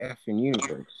effing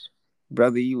universe.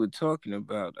 Brother, you were talking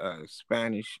about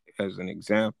Spanish as an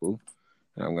example,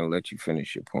 and I'm going to let you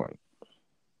finish your point.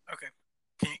 Okay.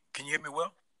 Can you hear me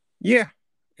well? Yeah,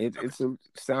 Okay.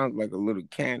 sounds like a little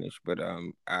cannish, but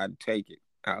I'd take it.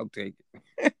 I'll take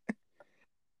it.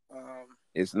 Um.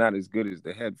 It's not as good as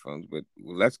the headphones, but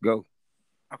let's go.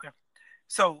 Okay.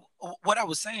 So what I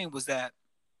was saying was that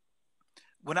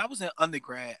when I was in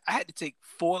undergrad, I had to take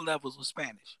 4 levels of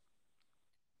Spanish,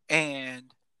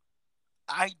 and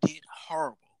I did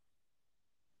horrible.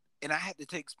 And I had to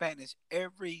take Spanish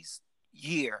every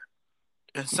year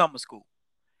in summer school.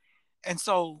 And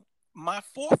so my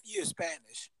 4th year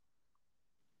Spanish,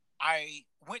 I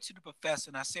went to the professor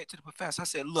and I said to the professor, I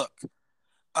said, "Look,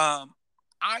 um,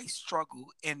 I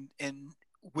struggle in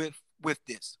with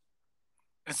this."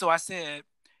 And so I said,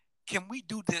 "Can we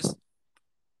do this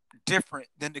different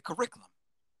than the curriculum?"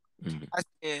 Mhm. I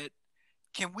said,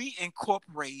 "Can we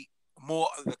incorporate more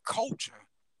of the culture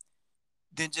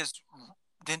than just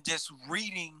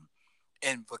reading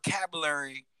and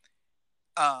vocabulary?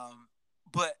 Um,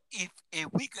 but if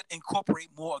we could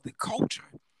incorporate more of the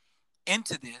culture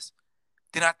into this,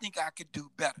 then I think I could do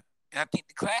better, and I think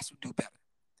the class would do better."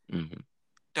 Mhm.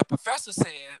 The professor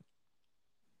said,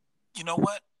 "You know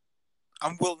what?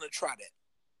 I'm willing to try that."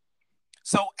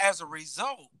 So as a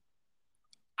result,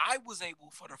 I was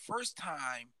able for the first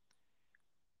time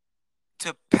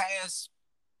to pass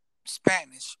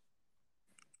Spanish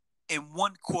in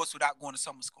one course without going to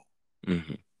summer school.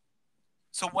 Mhm.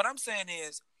 So what I'm saying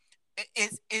is,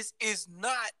 is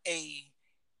not a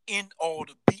end all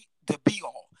the be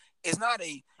all. It's not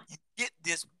a you get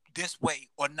this way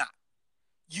or not.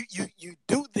 You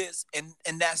do this and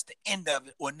that's the end of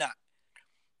it or not.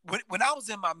 When I was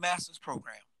in my master's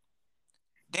program,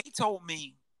 they told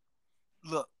me,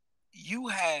 "Look, you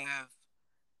have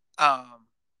um,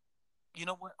 you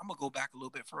know what? I'm gonna go back a little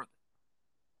bit further.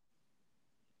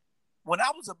 When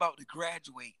I was about to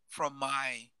graduate from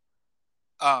my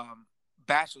um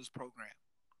bachelor's program,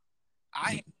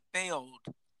 I had failed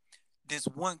this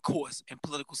one course in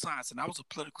political science, and I was a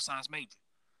political science major.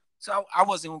 So I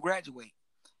wasn't gonna graduate.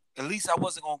 At least I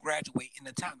wasn't gonna graduate in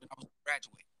the time that I was gonna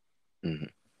graduate.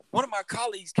 Mhm. One of my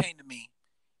colleagues came to me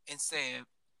and said,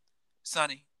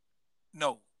 "Sonny,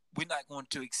 no, we're not going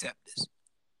to accept this."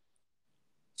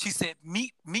 She said,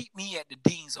 "Meet me at the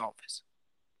dean's office."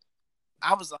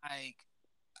 I was like,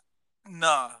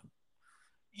 "Nah,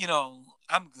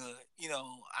 I'm good.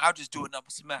 I'll just do another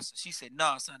semester." She said,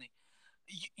 "Nah, Sonny,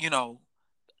 you, you know,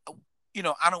 uh,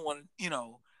 I don't want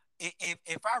to,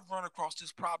 if I run across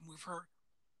this problem with her,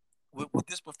 with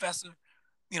this professor,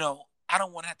 I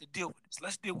don't want to have to deal with this.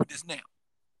 Let's deal with this now."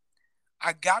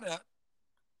 I got up,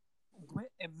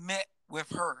 went and met with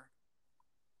her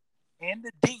and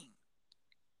the dean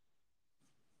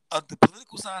of the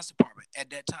political science department at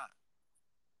that time.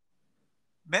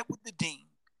 Met with the dean,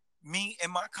 me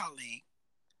and my colleague,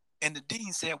 and the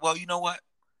dean said, "Well, you know what?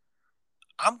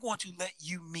 I'm going to let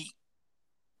you meet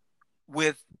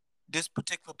with this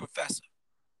particular professor."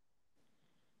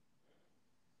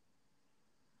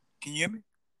 Can you hear me?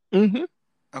 Mhm.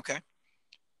 Okay.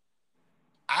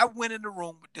 I went in the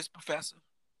room with this professor,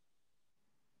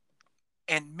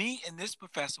 and me and this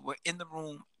professor were in the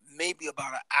room maybe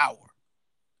about an hour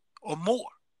or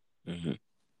more. Mhm.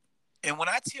 And when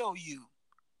I tell you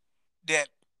that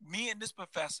me and this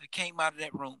professor came out of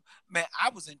that room, man, I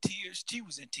was in tears. She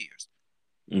was in tears.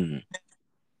 Mhm.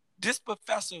 This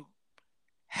professor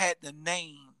had the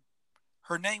name.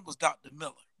 Her name was Dr.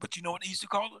 Miller, but you know what they used to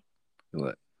call her?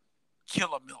 What?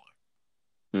 Killer Miller.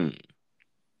 Mhm.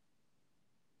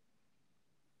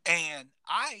 And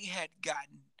I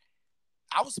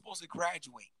was supposed to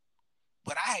graduate,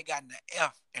 but I had gotten an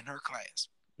F in her class.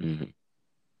 Mhm.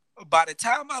 By the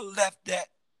time I left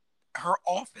her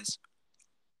office,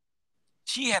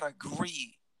 she had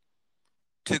agreed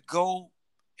to go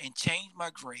and change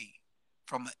my grade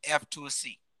from an F to a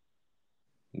C.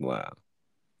 Wow.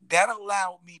 That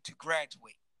allowed me to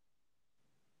graduate.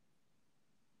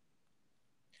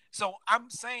 So I'm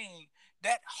saying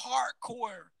that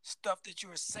hardcore stuff that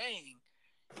you're saying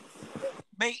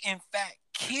may in fact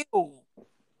kill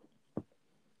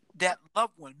that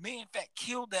loved one, may in fact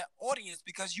kill that audience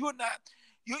because you're not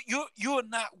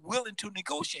willing to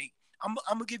negotiate. I'm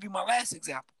gonna give you my last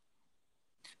example.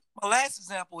 My last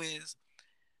example is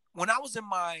when I was in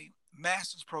my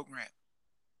master's program,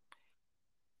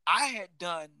 I had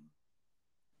done,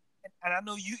 and I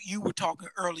know you were talking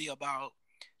earlier about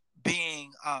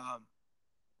being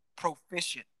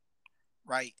proficient,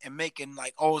 right, and making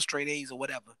like all straight A's or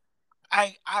whatever.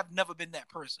 I've never been that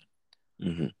person,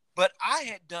 Mhm. but I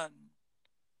had done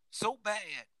so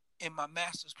bad in my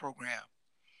master's program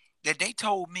that they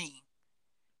told me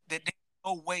that there's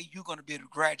no way you're going to be able to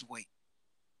graduate.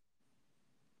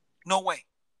 No way.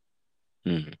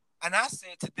 Mm-hmm. And I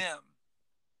said to them,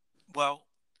 well,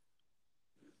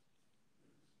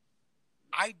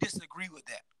 I disagree with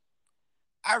that.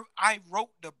 I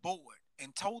wrote the board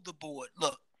and told the board,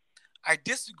 look, I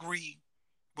disagree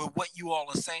with what you all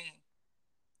are saying,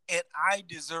 and I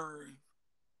deserve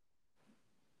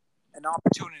an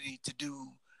opportunity to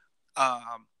do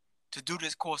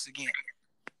this course again.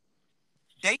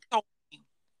 They told me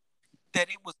that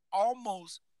it was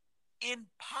almost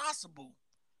impossible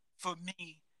for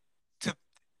me to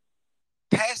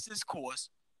pass this course.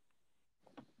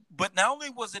 But not only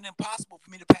was it impossible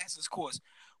for me to pass this course,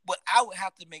 but I would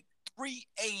have to make 3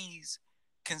 A's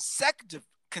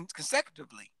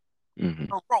consecutively Mm-hmm.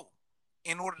 in a row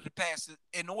in order to pass it,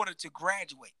 in order to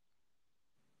graduate.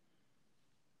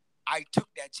 I took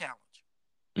that challenge.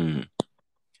 Mm-hmm.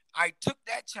 I took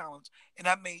that challenge and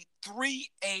I made 3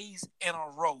 A's in a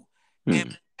row Mm-hmm.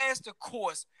 and passed the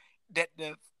course that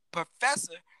the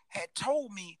professor had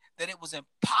told me that it was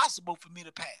impossible for me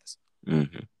to pass.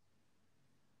 Mm-hmm.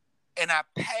 And I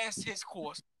passed his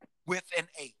course with an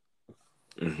A.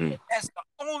 Mm-hmm. That's the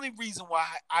only reason why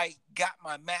I got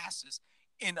my master's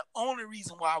and the only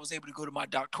reason why I was able to go to my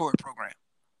doctorate program.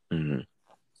 Mm-hmm.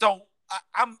 So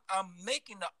I'm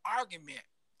making the argument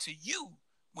to you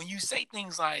when you say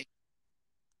things like,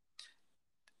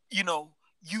 you know,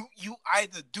 you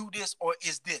either do this or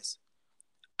is this.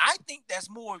 I think that's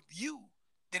more of you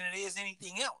than it is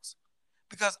anything else,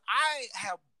 because I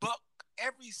have bucked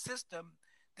every system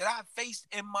that I've faced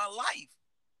in my life.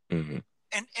 Mm-hmm.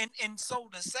 And so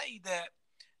to say that,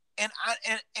 and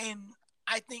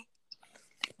I think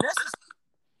this is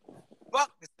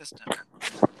buck the system,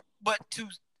 but to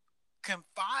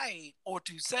confide or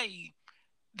to say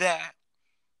that,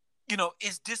 you know,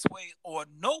 it's this way or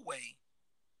no way,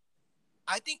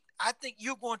 I think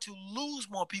you're going to lose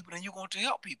more people than you're going to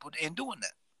help people in doing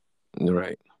that.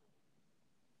 Right.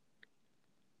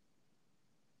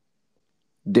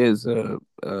 There's a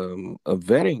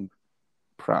vetting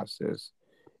process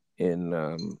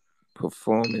in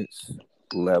performance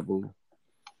level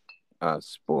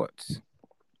sports,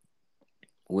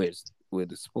 where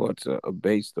the sports are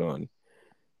based on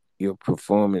your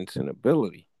performance and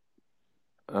ability.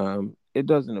 It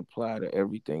doesn't apply to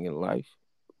everything in life,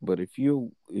 but if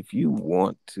you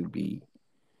want to be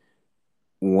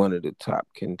one of the top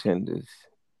contenders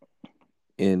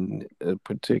in a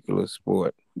particular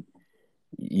sport,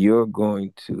 you're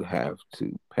going to have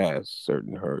to pass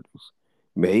certain hurdles.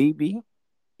 Maybe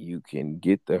you can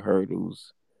get the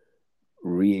hurdles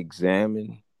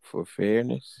re-examined for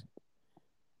fairness,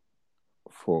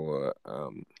 for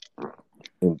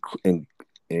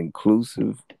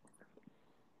inclusive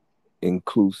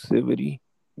inclusivity,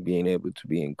 being able to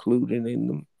be included in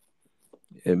them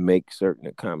and make certain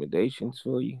accommodations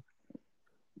for you.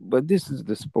 But this is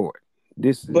the sport.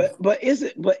 This is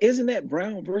Isn't that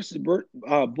Brown versus Board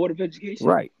of Education?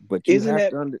 right. But Isn't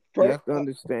that you have to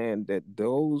understand that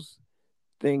those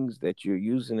things that you're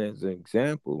using as an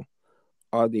example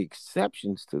are the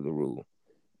exceptions to the rule.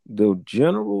 The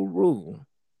general rule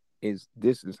is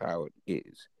this is how it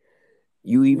is.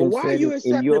 You but even why are said you it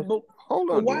in your accepting? hold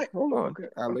But on, dude. why? Hold on. Okay,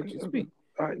 I'll let okay, you okay. speak.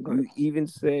 All right, go ahead. You even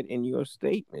said in your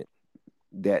statement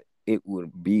that it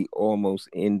would be almost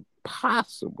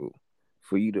impossible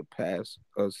for you to pass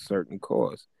a certain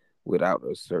course without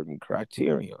a certain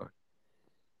criterion.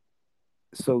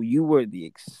 So you were the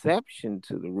exception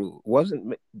to the rule. It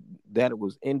wasn't that it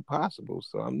was impossible.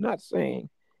 So I'm not saying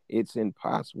it's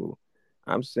impossible.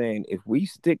 I'm saying if we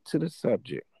stick to the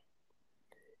subject,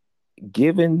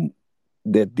 given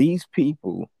that these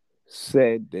people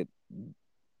said that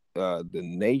the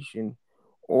nation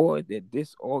or that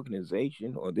this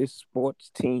organization or this sports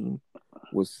team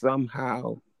was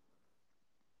somehow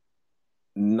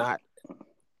not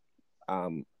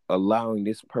allowing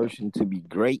this person to be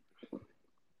great.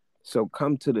 So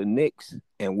come to the Knicks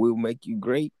and we'll make you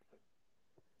great.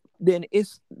 Then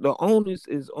it's the onus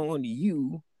is on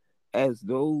you as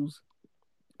those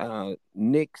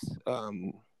Knicks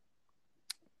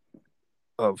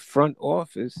front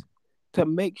office to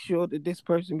make sure that this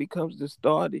person becomes the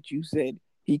star that you said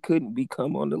he couldn't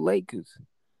become on the Lakers.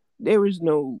 There is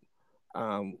no,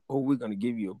 oh, we're going to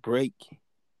give you a break.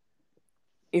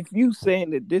 If you saying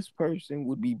that this person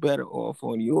would be better off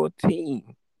on your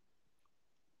team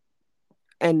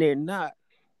and they're not,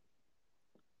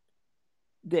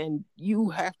 then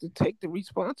you have to take the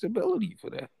responsibility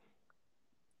for that.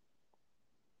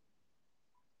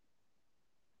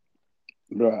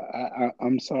 bro.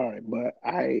 I'm sorry, but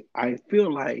I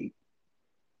feel like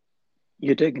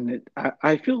you're taking it.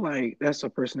 I feel like that's a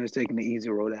person that's taking the easy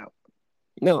road out.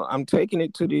 No, I'm taking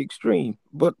it to the extreme,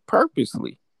 but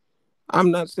purposely. I'm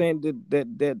not saying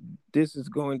that this is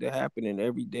going to happen in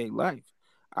everyday life.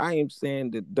 I am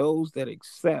saying that those that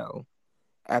excel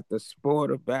at the sport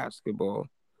of basketball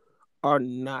are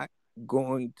not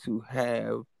going to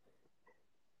have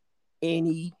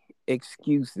any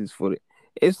excuses for it.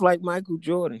 It's like Michael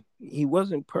Jordan. He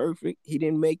wasn't perfect. He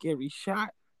didn't make every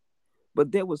shot,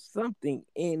 but there was something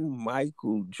in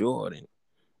Michael Jordan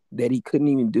that he couldn't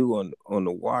even do on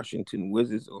the Washington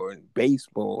Wizards or in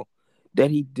baseball that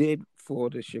he did for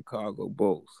the Chicago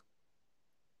Bulls.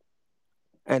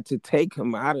 And to take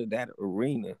him out of that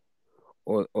arena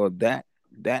or that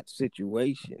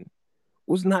situation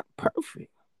was not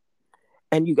perfect.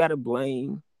 And you got to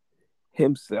blame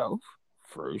himself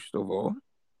first of all,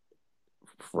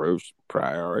 first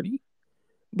priority,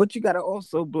 but you got to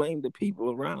also blame the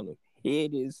people around him. Here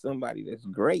it is, somebody that's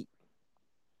great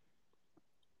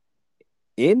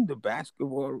in the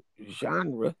basketball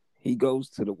genre. He goes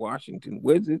to the Washington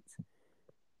Wizards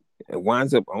and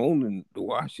winds up owning the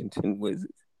Washington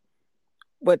Wizards,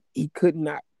 but he could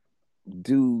not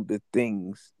do the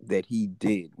things that he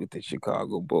did with the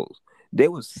Chicago Bulls.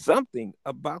 There was something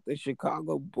about the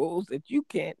Chicago Bulls that you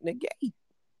can't negate.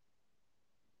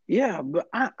 Yeah, but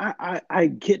I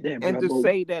get that, And bro. to But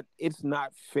say that it's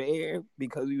not fair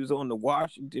because he was on the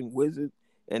Washington Wizards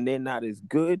and they're not as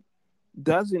good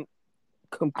doesn't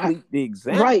I complete the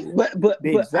right, example. The but I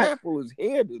example is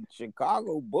here, the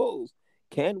Chicago Bulls.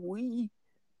 Can we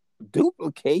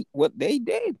duplicate what they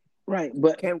did? right,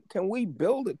 but Can we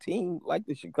build a team like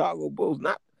the Chicago Bulls?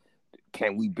 Not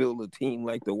can we build a team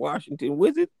like the Washington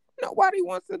Wizards? Nobody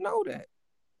wants to know that.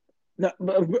 no,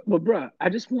 but bro, I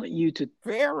just want you to,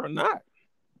 Fair or not.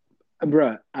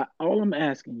 bro. All I'm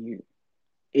asking you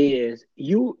is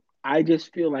you. I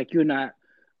just feel like you're not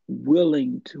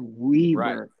willing to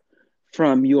Right. waver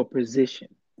from your position,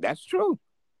 That's true.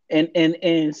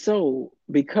 and so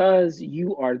because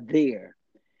you are there,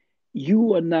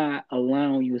 you are not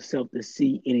allowing yourself to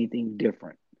see anything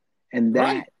different, and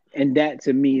Right. that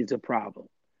to me is a problem.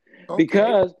 Okay.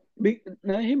 Because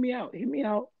now hear me out. Hear me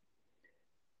out.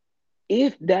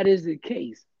 If that is the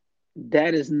case,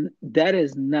 that is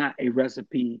not a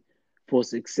recipe for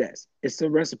success. It's a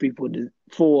recipe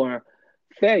for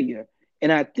failure,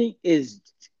 and I think it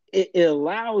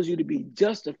allows you to be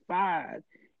justified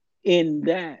in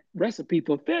that recipe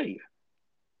for failure.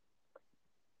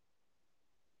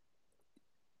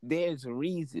 There's a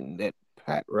reason that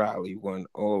Pat Riley won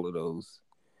all of those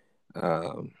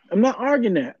um, I'm not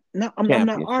arguing that. No, I'm not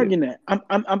championships. arguing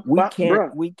that. We can't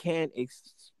Bruh. we can't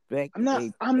expect I'm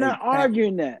a not Pat.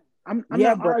 arguing that. I'm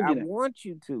Yeah, not but I arguing that. want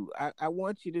you to. I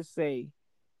want you to say,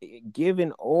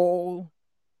 given all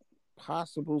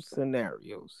possible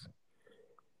scenarios,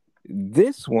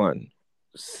 this one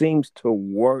seems to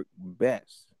work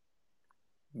best.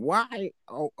 Why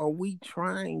are we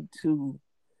trying to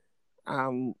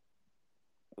um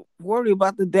worry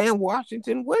about the damn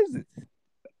Washington Wizards?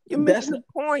 You're That's missing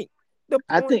the not, point. The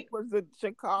I point think, was the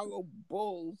Chicago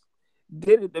Bulls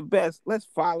did it the best. Let's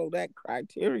follow that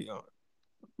criterion.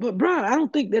 but bro, I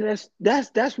don't think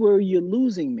that's where you're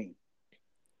losing me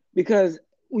because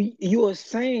you are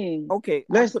saying Okay,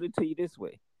 I'll let's put it to you this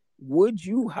way. Would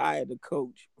you hire the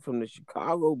coach from the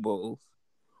Chicago Bulls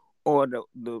or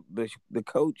the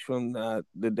coach from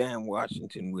the damn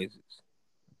Washington Wizards?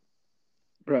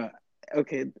 bro.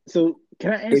 Okay, so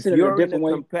can I If answer it in a you're in a different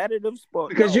way? competitive sport,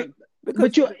 Because no, but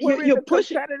because we're in you're a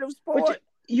pushing, competitive but sport.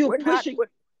 you're We're not pushing, bro.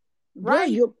 right,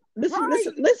 You're right.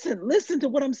 listen to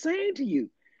what I'm saying to you.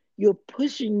 You're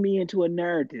pushing me into a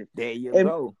narrative, There you and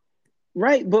go.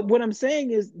 right. But what I'm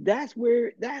saying is that's where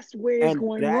it's And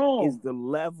going that is wrong. the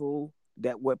level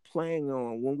that we're playing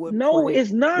on No,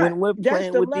 it's not. when we're That's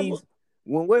playing the with level. these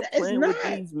when we're It's playing with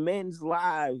not, these men's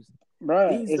lives. bro.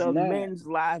 These It's are not. men's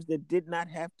lives that did not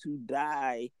have to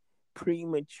die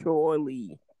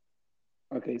prematurely.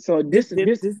 Okay, so This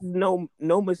this is no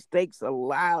mistakes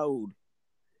allowed.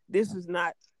 This is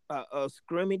not a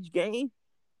scrimmage game.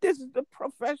 This is the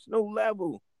professional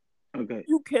level. okay,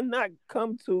 You cannot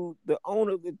come to the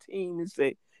owner of the team and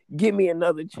say, "Give me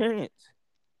another chance."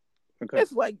 okay.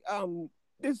 It's like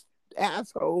this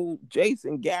asshole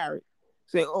Jason Garrett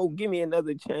saying, "Oh, give me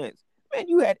another chance." Man,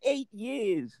 you had 8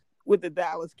 years with the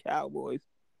Dallas Cowboys,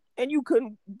 and you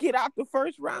couldn't get out the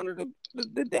first round of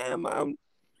the damn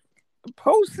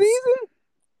postseason.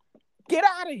 Get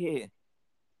out of here!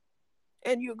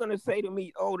 And you're gonna say to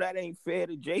me, "Oh, that ain't fair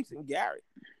to Jason Garrett."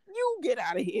 You get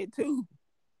out of here too.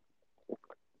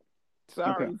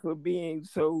 Okay. Sorry for being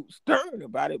so stern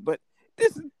about it, but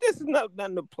this is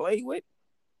nothing to play with.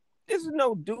 This is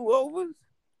no do-overs.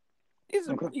 These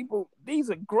are Okay. people, these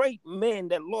are great men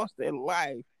that lost their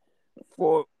life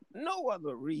for no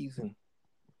other reason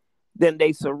than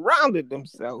they surrounded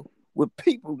themselves with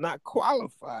people not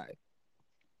qualified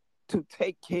to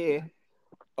take care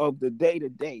of the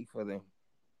day-to-day for them.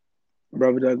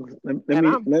 Brother Douglas, let And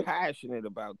me I'm let passionate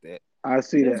about that. I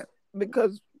see It's that.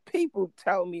 because people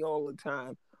tell me all the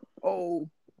time, oh,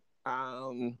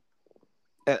 um,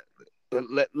 uh,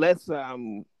 let's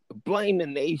blame the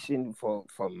nation for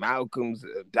Malcolm's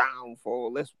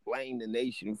downfall. Let's blame the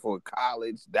nation for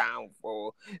college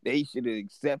downfall. They should have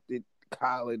accepted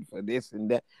college for this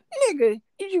and that. Nigga,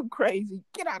 is you crazy?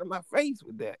 Get out of my face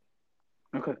with that.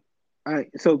 Okay. All right.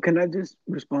 So can I just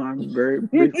respond very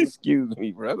briefly? Excuse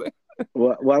me, brother.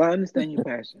 Well, while I understand your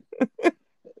passion,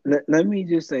 let me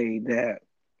just say that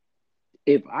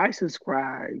if I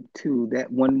subscribe to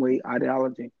that one way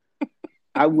ideology,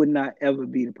 I would not ever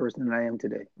be the person that I am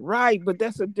today. Right, but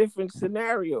that's a different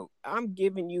scenario. I'm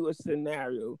giving you a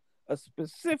scenario, a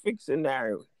specific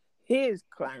scenario. Here's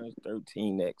Clarence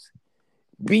 13X.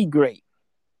 Be great.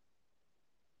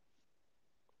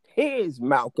 Here's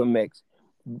Malcolm X.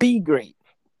 Be great.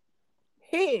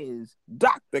 Here's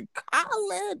Dr.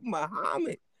 Khaled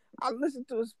Muhammad. I listened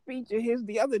to a speech of his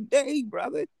the other day,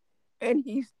 brother, and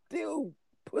he still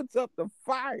puts up the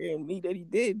fire in me that he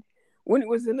did when he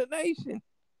was in the nation.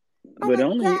 I'm But like,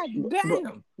 only, God but,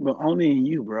 damn. but only in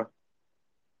you, bro.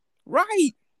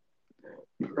 Right.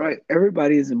 Right?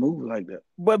 Everybody isn't moved like that.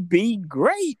 But be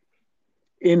great.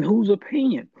 In whose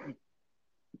opinion?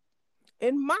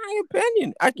 In my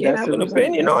opinion. I can't That's have what an I'm saying.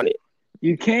 opinion on it.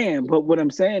 You can, but what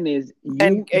I'm saying is,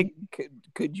 And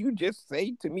could you just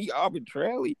say to me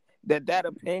arbitrarily that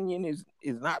opinion is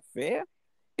not fair?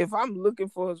 If I'm looking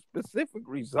for a specific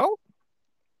result,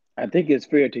 I think it's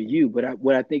fair to you, but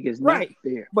what I think is not right?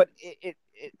 fair. But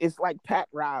it's like Pat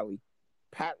Riley.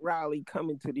 Pat Riley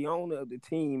coming to the owner of the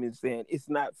team and saying it's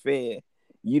not fair.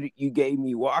 You gave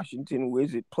me Washington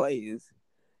Wizard players,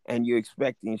 and you're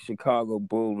expecting Chicago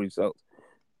Bull results.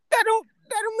 That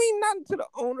don't mean nothing to the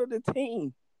owner of the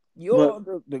team. But You're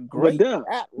the but great Doug,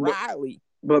 Pat Riley.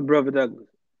 but brother Douglas,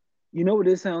 you know what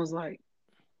this sounds like?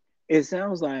 It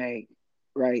sounds like,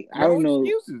 right? I No don't know.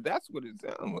 excuses. That's what it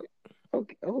sounds like.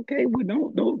 Okay, okay.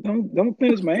 Well, don't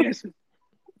finish my answer.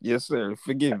 Yes, sir.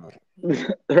 Forgive me.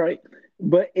 Right?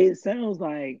 But it sounds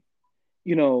like,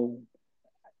 you know,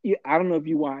 I don't know if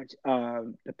you watch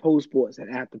the post sports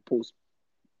and after post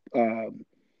um,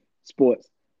 sports,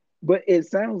 but it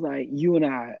sounds like you and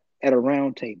I at a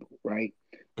round table, right?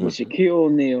 With Shaquille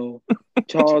O'Neal,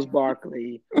 Charles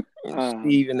Barkley,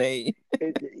 Stephen A.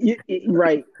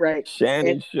 right, Shannon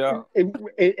and, Sharp.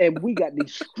 and we got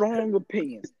these strong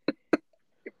opinions,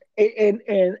 and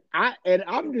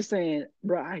I'm just saying,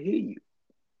 bro, I hear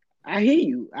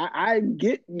you, I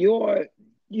get your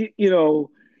you know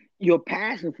your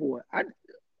passion for it.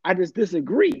 I just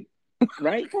disagree,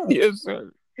 right? Yes,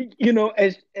 sir. You know,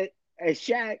 as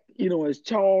Shaq, you know, as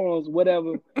Charles,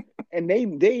 whatever, and they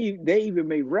even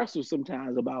may wrestle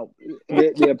sometimes about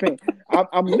their opinion.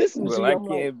 I'm listening to Well, you. I I'm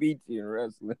like, can't beat you in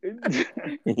wrestling.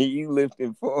 You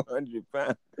lifting 400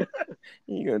 pounds.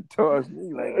 You gonna toss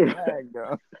me like a rag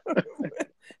doll.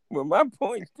 But my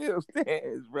point still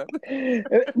stands, brother.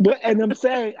 and I'm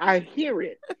saying I hear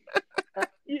it.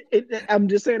 I'm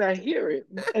just saying I hear it,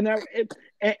 and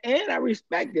I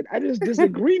respect it. I just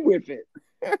disagree with it.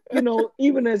 You know,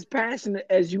 even as passionate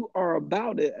as you are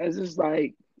about it, as it's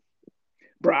like,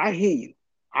 bro, I hear you.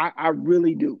 I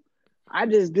really do. I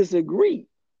just disagree.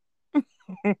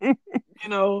 You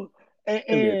know,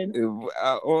 and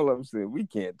All I'm saying, we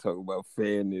can't talk about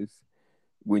fairness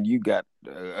when you got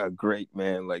a great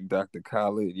man like Dr.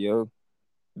 Khaled, yo.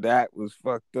 That was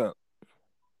fucked up.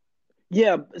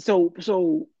 yeah.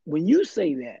 So when you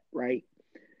say that, right?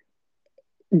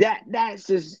 That's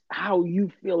just how you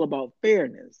feel about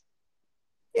fairness.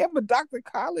 Yeah, but Dr.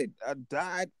 Khaled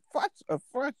died a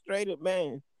frustrated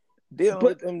man dealing But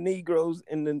with them Negroes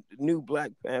in the new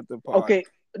Black Panther Party. okay,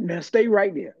 now stay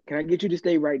right there. Can I get you to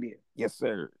stay right there? Yes,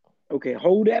 sir. Okay,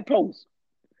 hold that post.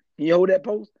 Can you hold that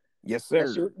post? Yes,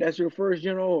 sir. That's your first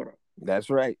general order. That's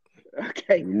right.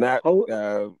 Okay, Do not hold.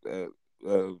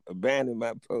 abandon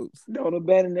my post. Don't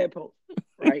abandon that post.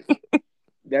 Right.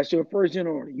 That's your first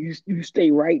general order. You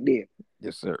stay right there.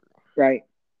 Yes, sir. Right.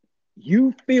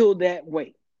 You feel that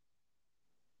way.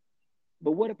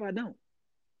 But what if I don't?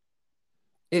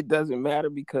 It doesn't matter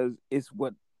because it's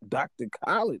what Dr.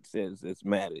 Khaled says that's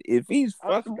matter. If he's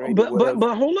frustrated but with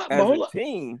us hold up, as a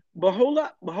team, hold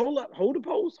up, hold the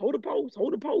post, hold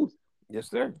the post. yes,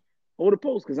 sir. hold the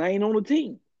post because I ain't on the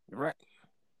team. Right.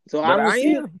 So I But don't I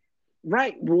see it. am.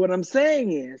 Right. But what I'm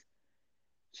saying is,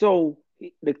 so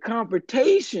the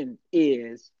confrontation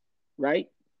is, right?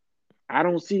 I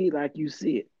don't see it like you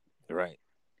see it. Right.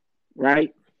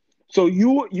 Right. So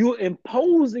you're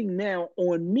imposing now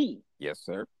on me Yes,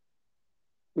 sir.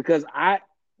 because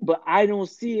but I don't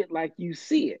see it like you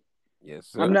see it.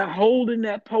 Yes, I'm sir. not holding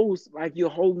that post like you're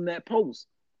holding that post.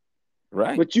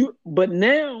 Right. But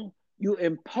now you're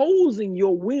imposing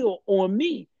your will on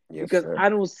me Yes, because sir. I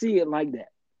don't see it like that.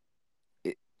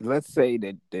 Let's say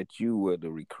that you were the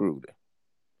recruiter.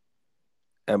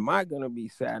 Am I gonna be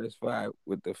satisfied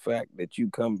with the fact that you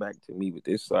come back to me with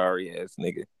this sorry ass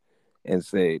nigga and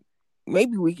say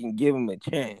maybe we can give him a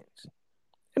chance?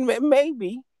 And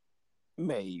maybe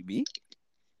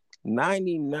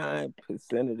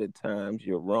 99% of the times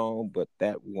you're wrong, but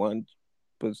that 1%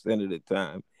 of the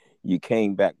time you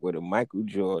came back with a Michael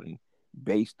Jordan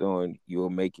based on you're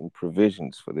making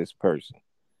provisions for this person.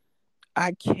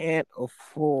 I can't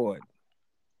afford,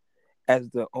 as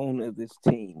the owner of this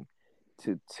team,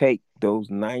 to take those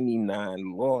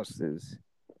 99 losses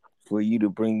for you to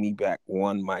bring me back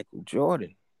one Michael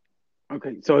Jordan.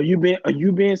 Okay, so are you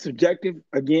being subjective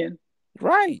again?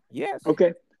 Right. Yes.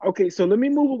 Okay, okay. So let me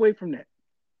move away from that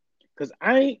because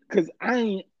I'm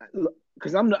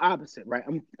the opposite, right?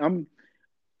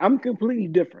 I'm completely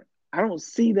different. I don't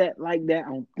see that like that. I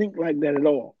don't think like that at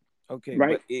all, Okay,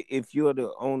 right? but if you're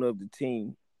the owner of the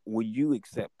team, would you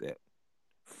accept that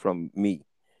from me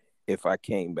if I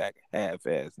came back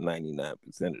half-ass 99% of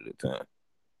the time?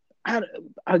 I,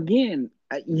 again,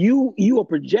 you are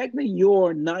projecting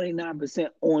your 99%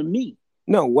 on me.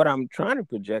 No, what I'm trying to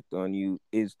project on you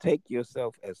is take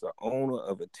yourself as the owner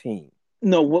of a team,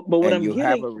 No, but what and I'm you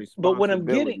have getting, a but what I'm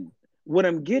getting, responsibility. what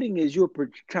I'm getting is you're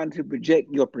trying to project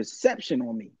your perception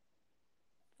on me,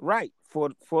 Right, for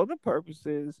the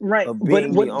purposes right? of But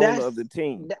being the owner of the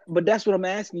team. but that's what I'm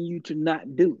asking you to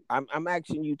not do. I'm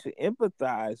asking you to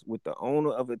empathize with the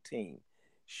owner of a team.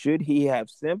 Should he have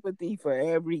sympathy for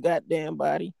every goddamn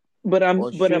body? Or But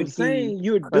I'm should he saying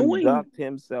you're doing, conduct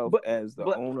himself but as the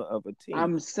but owner of a team?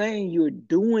 I'm saying you're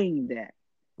doing that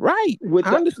Right. with I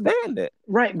the but understand that.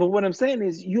 right. But what I'm saying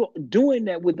is you're doing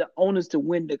that with the owners to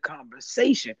win the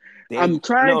conversation. There I'm you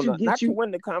trying no, to no, get not to you. win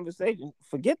the conversation.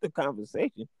 Forget the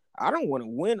conversation. I don't want to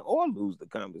win or lose the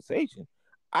conversation.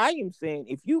 I am saying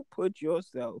if you put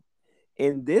yourself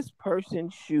in this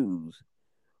person's shoes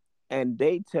and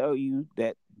they tell you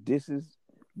that this is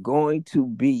going to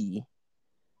be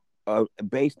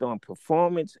based on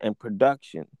performance and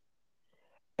production,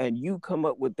 and you come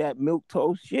up with that milk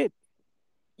toast shit,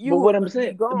 But you are what I'm going to be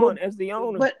saying, gone as the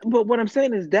owner. but what I'm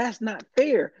saying is that's not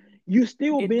fair. You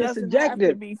still It being doesn't have to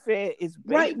subjective, be fair. It's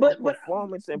right? based on But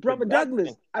performance and brother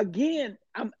Douglas, production. again,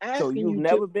 I'm So asking you've you to.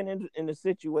 never been in a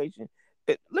situation.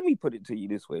 Let me put it to you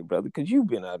this way, brother, because you've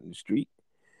been out in the street.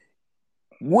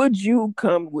 Would you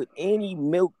come with any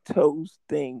milk toast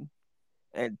thing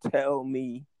and tell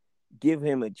me, give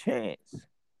him a chance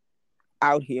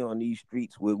out here on these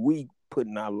streets where we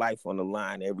putting our life on the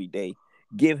line every day?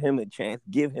 Give him a chance.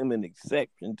 Give him an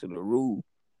exception to the rule.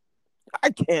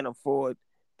 I can't afford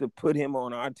to put him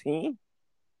on our team.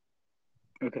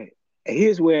 Okay,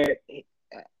 here's where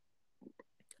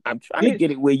I'm trying to here,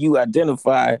 get it where you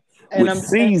identify and with I'm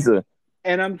Caesar,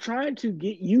 and I'm trying to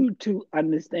get you to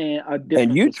understand a and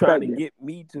different you trying to perspective. get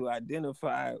me to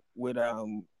identify with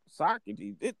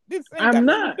Socrates. This ain't I'm got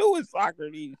nothing to not. do with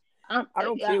Socrates. I'm, I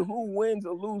don't I, care who wins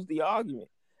or lose the argument.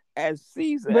 As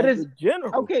Caesar, but as it's the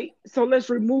general, okay. So let's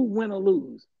remove win or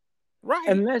lose, right?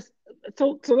 and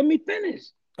so let me finish.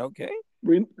 Okay.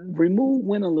 Remove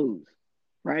win or lose,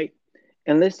 right?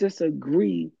 And let's just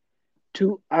agree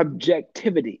to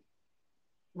objectivity,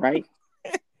 right?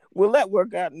 Will that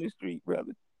work out in the street,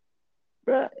 brother?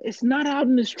 Bruh, it's not out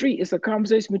in the street. It's a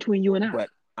conversation between you and I. But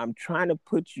I'm trying to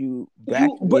put you back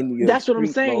But in your that's what I'm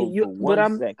street saying. mode You, for but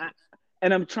one second.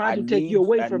 and I'm trying to take you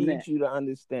away I from need that, you to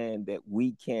understand that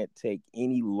we can't take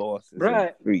any losses in the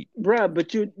bruh, street. bruh.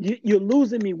 But you're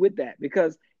losing me with that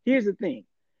because here's the thing.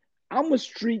 I'm a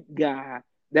street guy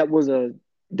that was a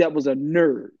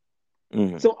nerd.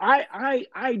 Mm-hmm. So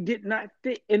I did not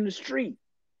fit in the street.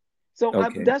 So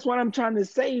Okay. that's what I'm trying to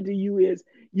say to you is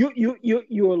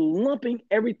you're lumping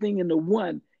everything into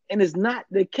one, and it's not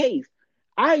the case.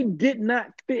 I did not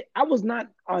fit. I was not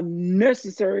a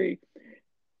necessary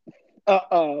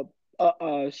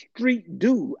street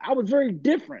dude. I was very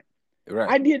different.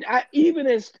 Right. I even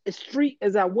as street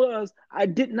as I was, I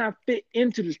did not fit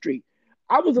into the street.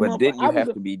 I was a But motherfucker. didn't you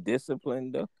have to be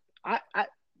disciplined though? I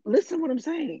listen to what I'm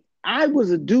saying. I was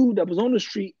a dude that was on the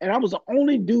street, and I was the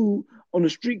only dude on the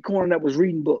street corner that was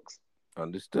reading books.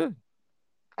 Understood.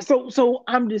 So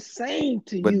I'm just saying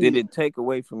to But did you, it take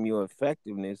away from your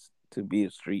effectiveness to be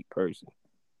a street person?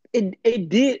 it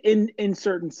did in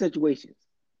certain situations.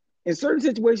 In certain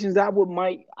situations, I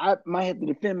might have to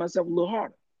defend myself a little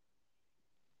harder.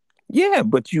 Yeah,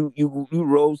 but you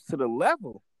rose to the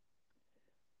level.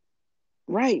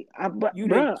 Right. But You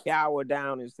didn't bruh, cower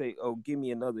down and say, "Oh, give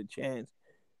me another chance,"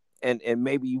 and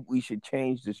maybe we should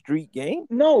change the street game.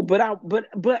 no, but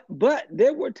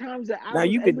there were times that I Now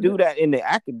was you could able to. do that in the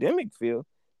academic field.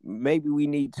 Maybe we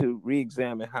need to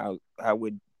re-examine how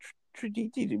we're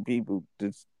teaching people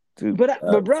to But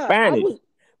bruh, I Spanish, was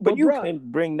but but you bruh,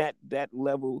 can bring that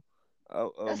level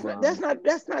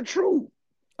that's not true.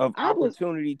 of I was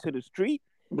opportunity to the street,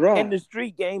 and bruh. the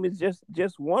street game is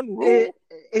just one It rule.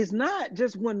 it's not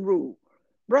just one rule,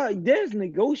 bruh. There's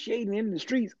negotiating in the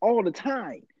streets all the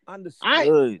time. I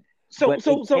Understood, so but it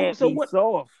so so can't so be what?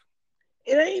 soft.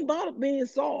 It ain't about being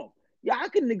soft. Yeah, I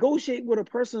can negotiate with a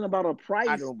person about a I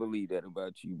price. don't believe that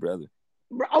about you, brother.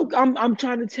 Bro, I'm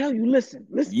trying to tell you. You are Listen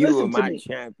to my me.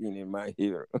 champion and my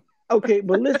hero. Okay,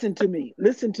 but listen to me.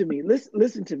 Listen to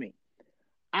me.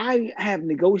 I have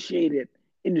negotiated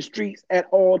in the streets at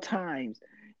all times.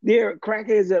 There are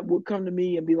crackheads that would come to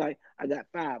me and be like, I got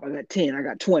five, I got 10, I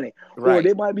got 20. Or Right,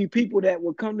 there might be people that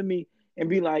would come to me and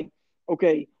be like,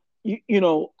 okay,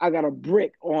 I got a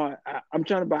brick, or I'm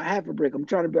trying to buy half a brick. I'm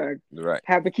trying to buy right,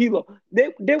 half a kilo.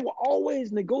 There were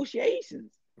always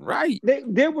negotiations. right.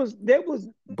 There was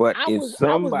But if I was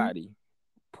somebody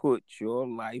put your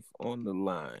life on the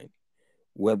line,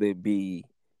 whether it be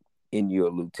in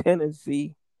your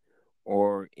lieutenancy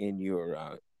or in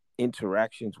your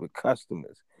interactions with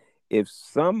customers, if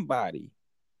somebody,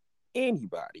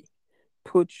 anybody,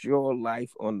 puts your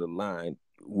life on the line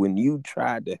when you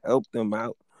try to help them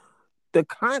out, the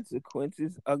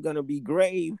consequences are going to be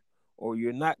grave, or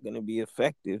you're not going to be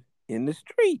effective in the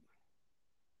street.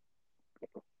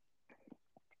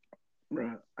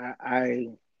 bruh, I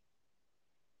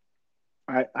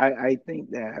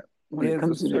think that when it There's a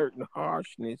comes to the certain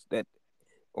harshness that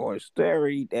or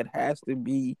austerity that has to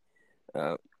be.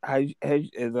 As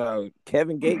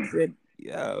Kevin Gates said,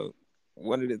 uh,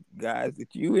 one of the guys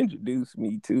that you introduced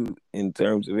me to in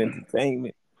terms of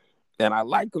entertainment, and I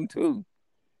like him too.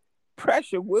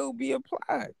 Pressure will be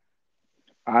applied.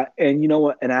 and you know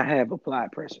what, and I have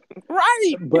applied pressure,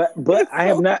 Right. but I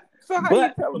have so, not, so how you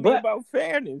but telling me but about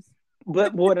fairness?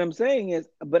 but what I'm saying is,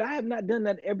 but I have not done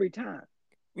that every time.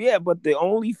 Yeah, but the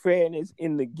only fairness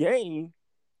in the game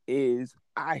is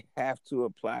I have to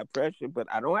apply pressure, but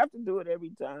I don't have to do it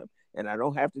every time, and I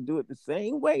don't have to do it the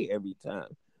same way every time.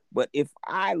 But if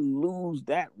I lose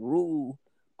that rule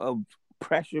of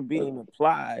pressure being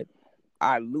applied,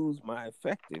 I lose my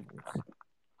effectiveness.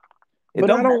 It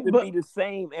But I don't have don't. to be the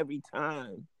same every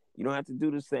time. You don't have to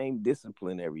do the same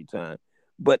discipline every time.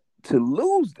 But to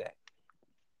lose that,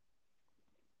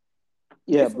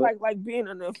 Yeah, it's but like being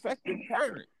an effective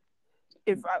parent.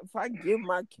 If I give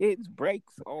my kids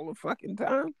breaks all the fucking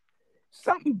time,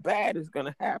 something bad is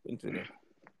gonna happen to them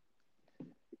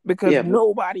because yeah, but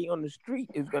nobody on the street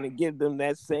is gonna give them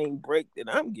that same break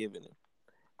that I'm giving them.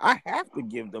 I have to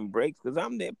give them breaks because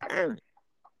I'm their parent.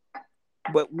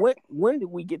 But when did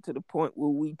we get to the point where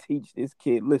we teach this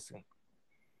kid? Listen,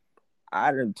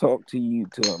 I done talk to you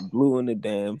till I'm blue in the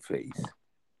damn face,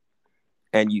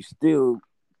 and you still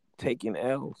taking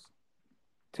L's.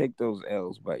 Take those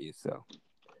L's by yourself.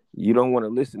 You don't want to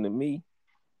listen to me?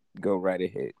 Go right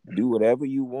ahead. Do whatever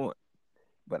you want,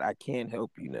 but I can't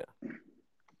help you now.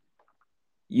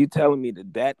 You telling me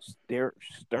that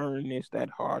sternness, that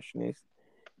harshness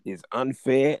is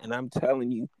unfair, and I'm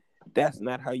telling you that's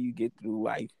not how you get through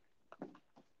life.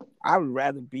 I would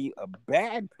rather be a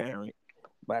bad parent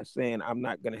by saying I'm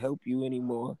not going to help you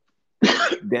anymore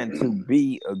than to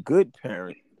be a good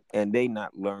parent and they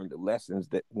not learn the lessons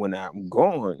that when I'm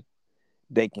gone,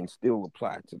 they can still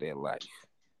apply to their life.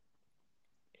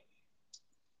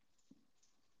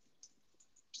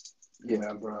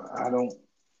 yeah, bro. I don't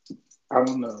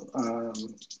know. I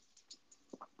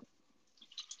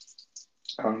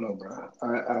don't know, bro.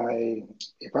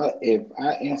 If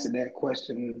I answer that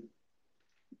question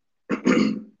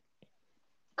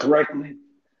correctly,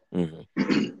 Mm-hmm.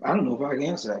 I don't know if I can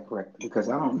answer that correctly because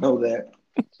I don't know that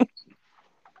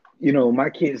my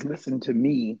kids listen to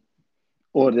me,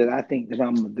 or that I think that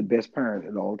I'm the best parent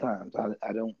at all times.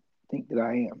 I don't think that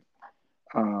I am.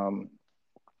 Um,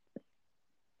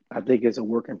 I think it's a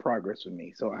work in progress with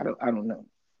me. So I don't know.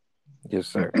 Yes,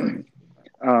 sir.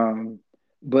 Um,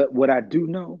 but what I do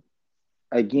know,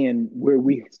 again, where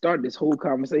we start this whole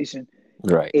conversation,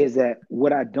 Right. is that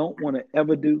what I don't want to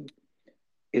ever do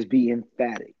is be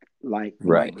emphatic like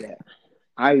Right. that.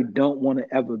 I don't want to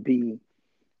ever be,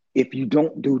 if you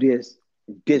don't do this,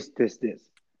 this.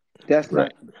 That's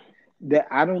Right. not that.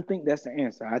 I don't think that's the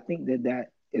answer. I think that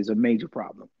that is a major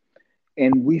problem.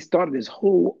 And we started this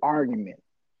whole argument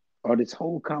or this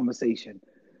whole conversation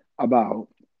about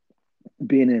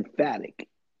being emphatic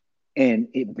and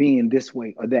it being this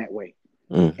way or that way.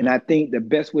 And Hmm. I think the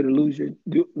best way to lose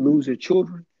your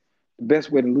children, the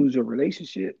best way to lose your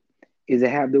relationship, is to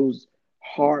have those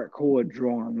hardcore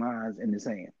drawing lines in the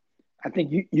sand. I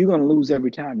think you're going to lose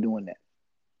every time doing that.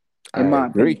 In I my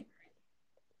agree. opinion.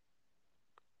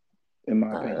 In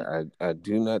my opinion. I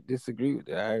do not disagree with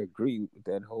that. I agree with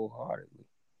that wholeheartedly.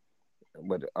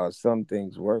 But are some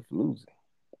things worth losing?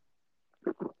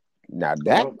 Now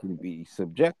that Well, can be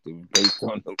subjective based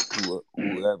on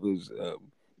whoever's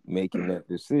making that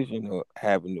decision or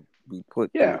having to be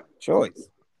put through yeah, a choice.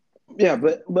 yeah,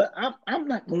 but I'm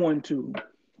not going to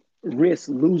risk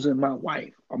losing my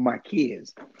wife or my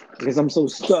kids because I'm so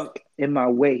stuck in my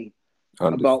way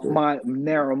about Understood. my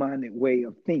narrow-minded way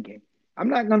of thinking. I'm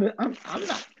not gonna. I'm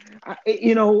not.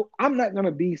 I'm not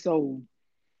gonna be so.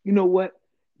 You know what?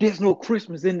 There's no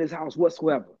Christmas in this house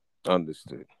whatsoever.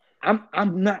 Understood.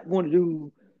 I'm not going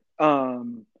to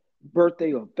do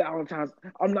birthday or Valentine's.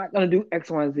 I'm not going to do X,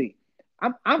 Y, and Z.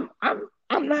 I'm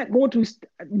not going to,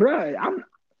 bruh.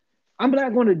 I'm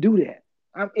not going to do that.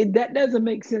 That doesn't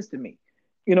make sense to me.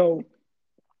 You know,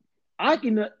 I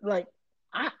can like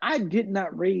I did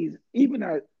not raise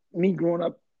even me growing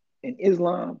up in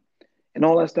Islam and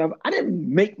all that stuff. I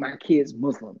didn't make my kids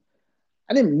Muslim.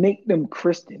 I didn't make them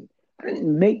Christian. I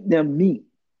didn't make them me.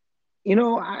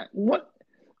 I what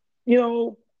you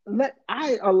know let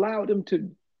I allow them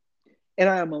to, and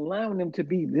I am allowing them to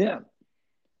be them.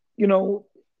 You know,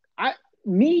 I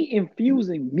me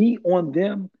infusing me on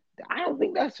them. I don't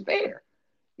think that's fair.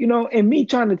 And me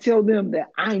trying to tell them that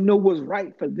I know what's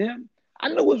right for them. I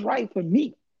know what's right for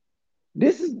me.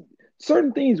 This is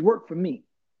certain things work for me.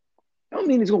 I don't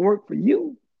mean it's gonna work for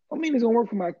you. I don't mean it's gonna work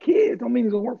for my kids. I don't mean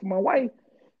it's gonna work for my wife.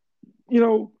 You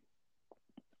know,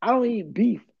 I don't eat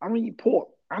beef. I don't eat pork.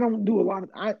 I don't do a lot of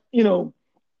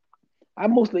I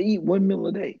mostly eat one meal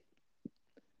a day.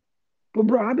 But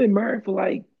bro, I've been married for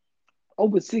like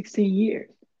over 16 years.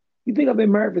 You think I've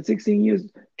been married for 16 years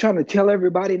trying to tell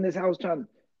everybody in this house trying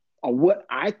or what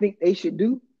I think they should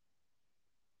do?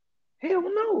 Hell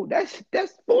no. That's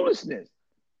foolishness.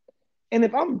 And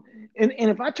if I'm and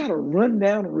if I try to run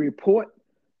down a report,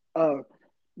 uh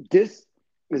this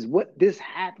is what this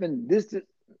happened, this is,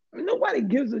 nobody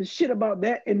gives a shit about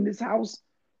that in this house.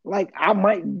 Like I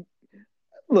might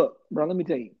look, bro, let me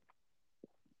tell you,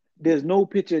 there's no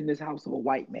picture in this house of a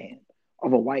white man,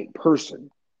 of a white person,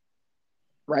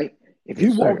 right? If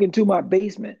you Yes, walk sir. into my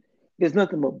basement, there's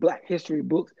nothing but black history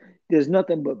books. There's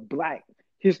nothing but black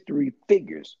history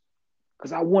figures.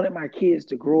 Because I wanted my kids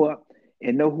to grow up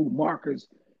and know who Marcus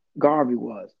Garvey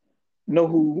was, know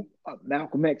who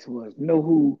Malcolm X was, know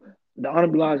who the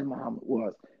Honorable Elijah Muhammad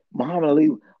was, Muhammad Ali,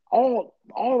 all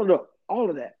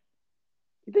of that.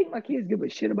 You think my kids give a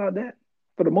shit about that?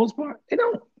 For the most part, they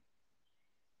don't.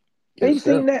 Yes, They've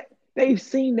sir. seen that. They've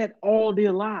seen that all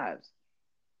their lives,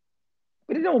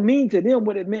 but it don't mean to them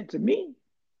what it meant to me.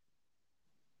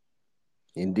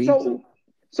 Indeed. So,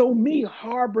 so me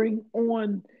harboring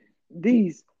on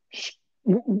these,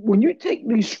 when you take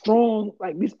these strong,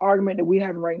 like this argument that we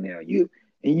having right now, you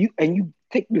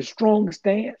take the strong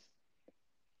stance,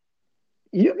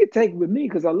 you can take it with me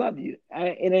because I love you.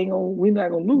 It ain't gonna, we're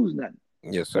not gonna lose nothing.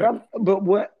 Yes, But sir. I'm,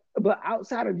 but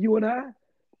outside of you and I,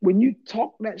 when you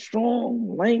talk that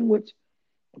strong language,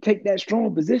 take that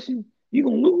strong position, you're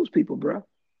gonna lose people, bro.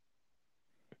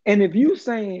 And if you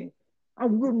saying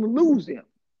I'm going to lose them,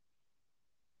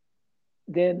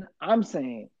 then I'm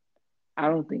saying I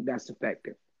don't think that's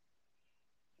effective.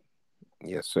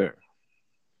 Yes, sir.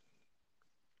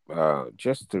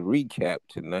 Just to recap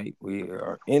tonight, we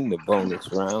are in the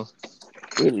bonus round.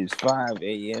 It is 5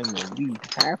 a.m. and we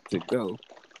have to go.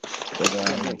 But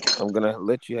I'm gonna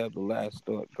let you have the last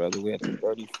thought, brother. We're at the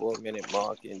 34-minute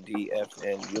mark in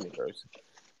DFN universe.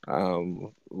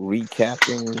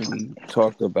 Recapping, we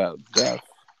talked about death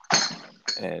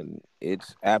and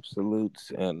its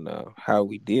absolutes and how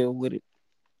we deal with it,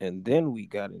 and then we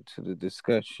got into the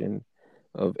discussion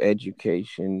of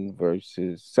education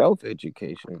versus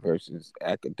self-education versus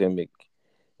academic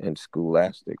and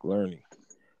scholastic learning.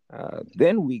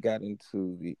 Then we got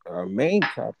into our main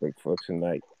topic for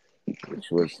tonight,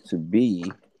 which was to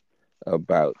be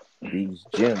about these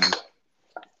gems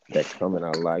that come in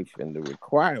our life and the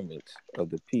requirements of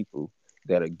the people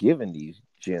that are given these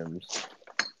gems.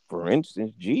 For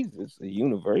instance, Jesus, a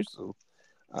universal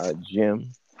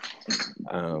gem,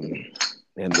 um,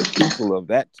 And the people of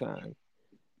that time,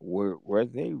 were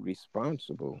they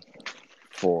responsible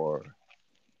for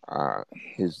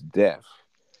his death?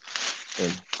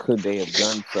 And could they have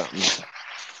done something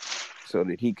so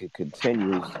that he could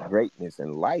continue his greatness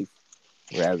in life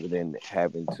rather than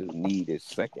having to need his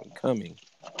second coming?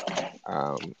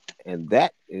 And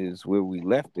that is where we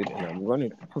left it. And I'm going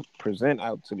to present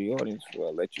out to the audience before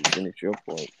I let you finish your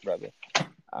point, brother.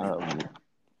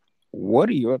 What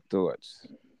are your thoughts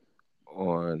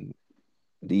on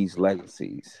these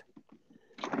legacies?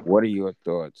 What are your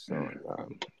thoughts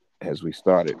on, as we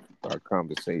started our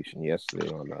conversation yesterday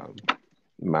on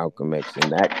Malcolm X in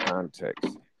that context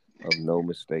of no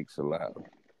mistakes allowed?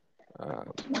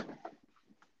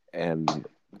 And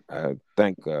I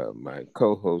thank my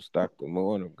co-host, Dr.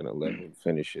 Moore, and I'm going to let him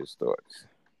finish his thoughts.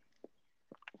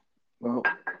 Well,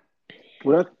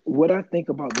 what I think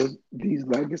about these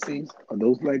legacies or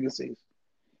those legacies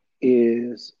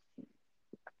is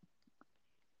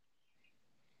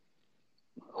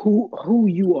who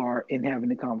you are in having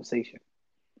the conversation.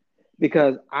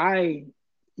 Because I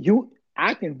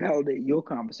can validate your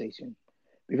conversation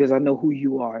because I know who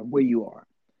you are and where you are.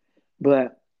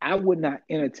 But I would not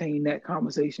entertain that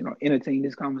conversation or entertain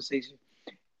this conversation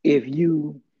if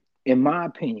you, in my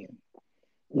opinion,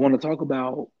 want to talk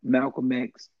about Malcolm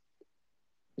X,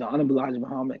 the Honorable Elijah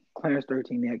Muhammad, Clarence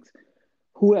 13X,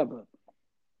 whoever,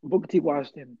 Booker T.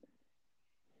 Washington.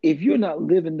 If you're not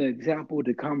living the example,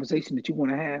 the conversation that you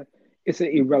want to have, it's an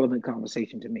irrelevant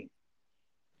conversation to me.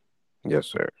 Yes,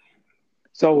 sir.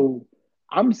 So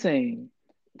I'm saying,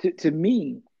 to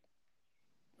me,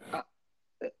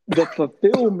 the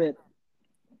fulfillment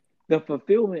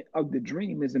of the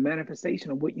dream is a manifestation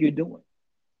of what you're doing.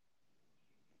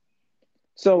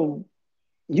 So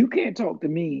you can't talk to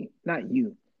me, not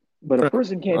you, but a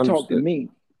person can't talk to Understood. me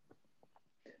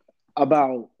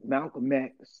about Malcolm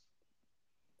X,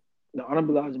 the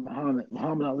Honorable Elijah Muhammad,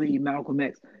 Muhammad Ali, Malcolm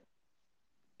X,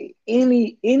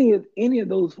 any of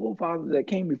those forefathers that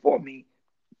came before me,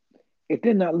 if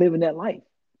they're not living that life.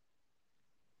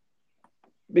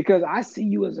 Because I see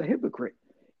you as a hypocrite.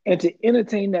 And to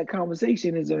entertain that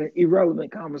conversation is an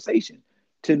irrelevant conversation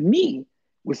to me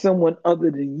with someone other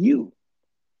than you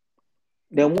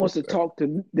that wants to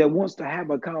that wants to have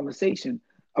a conversation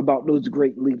about those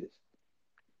great leaders.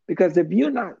 Because if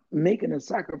you're not making a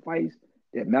sacrifice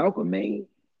that Malcolm made,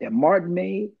 that Martin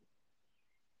made,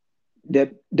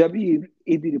 that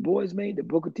W.E.B. Du Bois made, that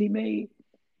Booker T made,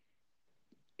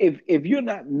 if you're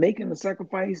not making the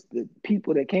sacrifice that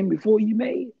people that came before you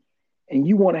made, and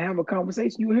you want to have a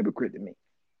conversation, you're a hypocrite to me.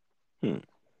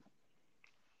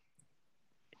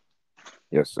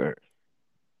 Yes, sir.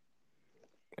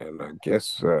 And I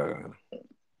guess we're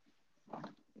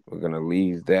going to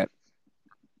leave that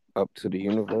up to the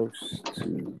universe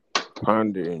to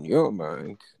ponder in your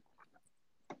mind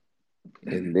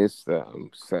in this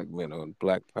segment on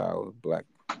Black Power, Black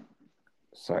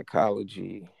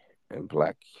Psychology, and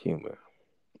Black Humor.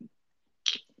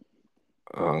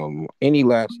 Any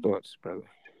last thoughts, brother?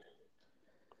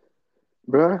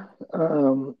 Bruh,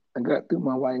 I got through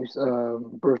my wife's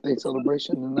birthday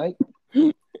celebration tonight.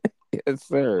 Yes,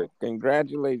 sir.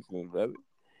 Congratulations, brother.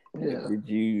 Yeah. Did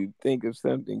you think of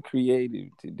something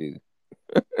creative to do?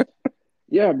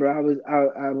 Yeah, bro.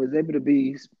 I was able to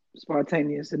be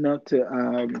spontaneous enough to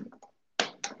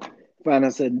find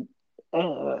us a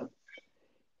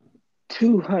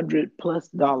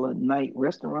 $200+ night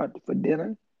restaurant for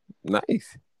dinner.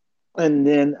 Nice. And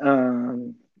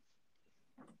then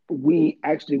we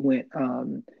actually went.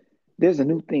 There's a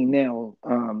new thing now.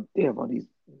 They have all these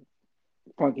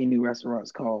funky new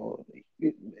restaurants called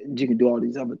you can do all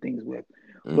these other things with.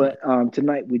 But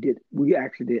tonight we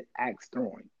actually did axe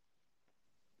throwing.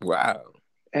 Wow.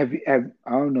 I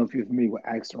don't know if you're familiar with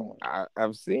axe throwing.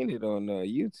 I've seen it on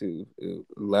YouTube. A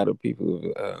lot of people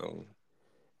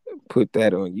put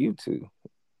that on YouTube.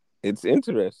 It's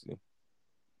interesting.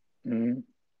 Mm-hmm.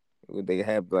 They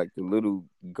have like the little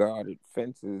guarded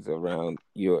fences around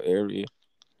your area.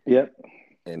 Yep.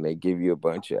 And they give you a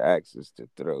bunch of axes to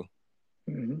throw.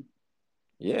 Mm-hmm.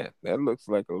 Yeah, that looks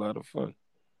like a lot of fun.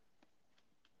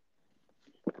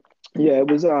 Yeah, it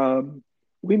was.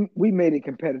 We made it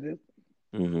competitive.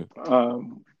 Mm-hmm.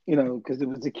 Because it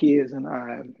was the kids and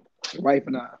I, wife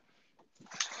and I,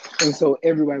 and so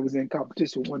everybody was in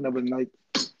competition one other night.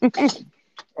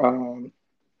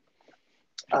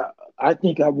 I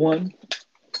think I won.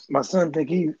 My son think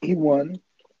he won.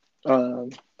 My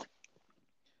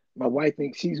wife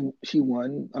thinks she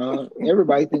won.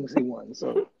 Everybody thinks he won.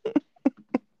 So,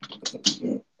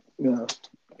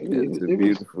 It's a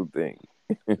beautiful thing.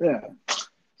 Yeah.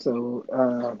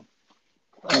 So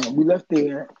we left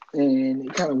there, and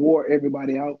it kind of wore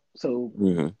everybody out. So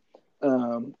Mm-hmm.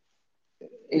 um,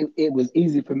 it was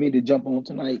easy for me to jump on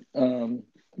tonight, for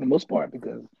the most part,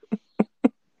 because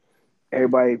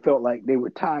everybody felt like they were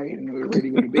tired and they were ready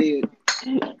to go to bed.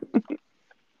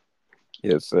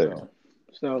 Yes, sir.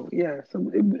 So yeah,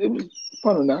 so it was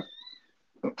fun enough.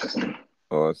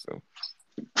 Awesome.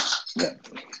 Yeah.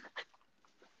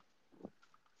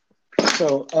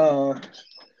 So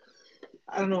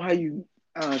I don't know how you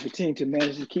continue to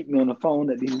manage to keep me on the phone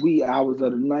at these wee hours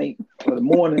of the night or the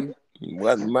morning. It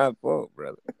wasn't my fault,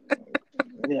 brother.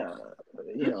 Yeah,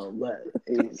 but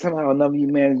somehow or another you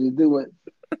manage to do it.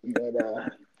 But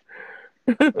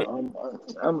um,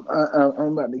 I'm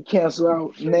about to cancel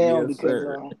out now Yes, because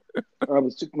sir. I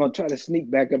was gonna try to sneak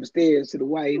back upstairs to the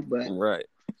wife, but Right.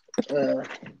 uh,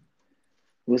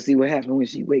 we'll see what happens when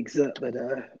she wakes up. But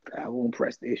I won't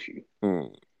press the issue.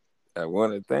 Mm. I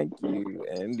want to thank you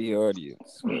and the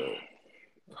audience for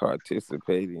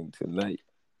participating tonight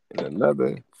in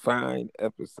another fine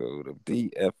episode of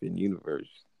DF in Universe.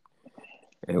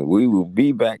 And we will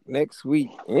be back next week,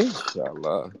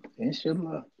 inshallah.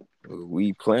 Inshallah.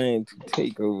 We plan to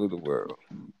take over the world,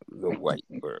 the white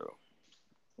world.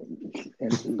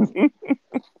 Indeed.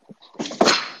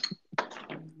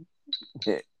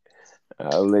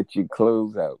 I'll let you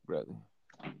close out, brother.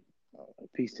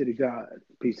 Peace to the God.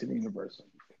 Peace to the universe.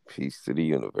 Peace to the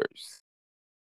universe.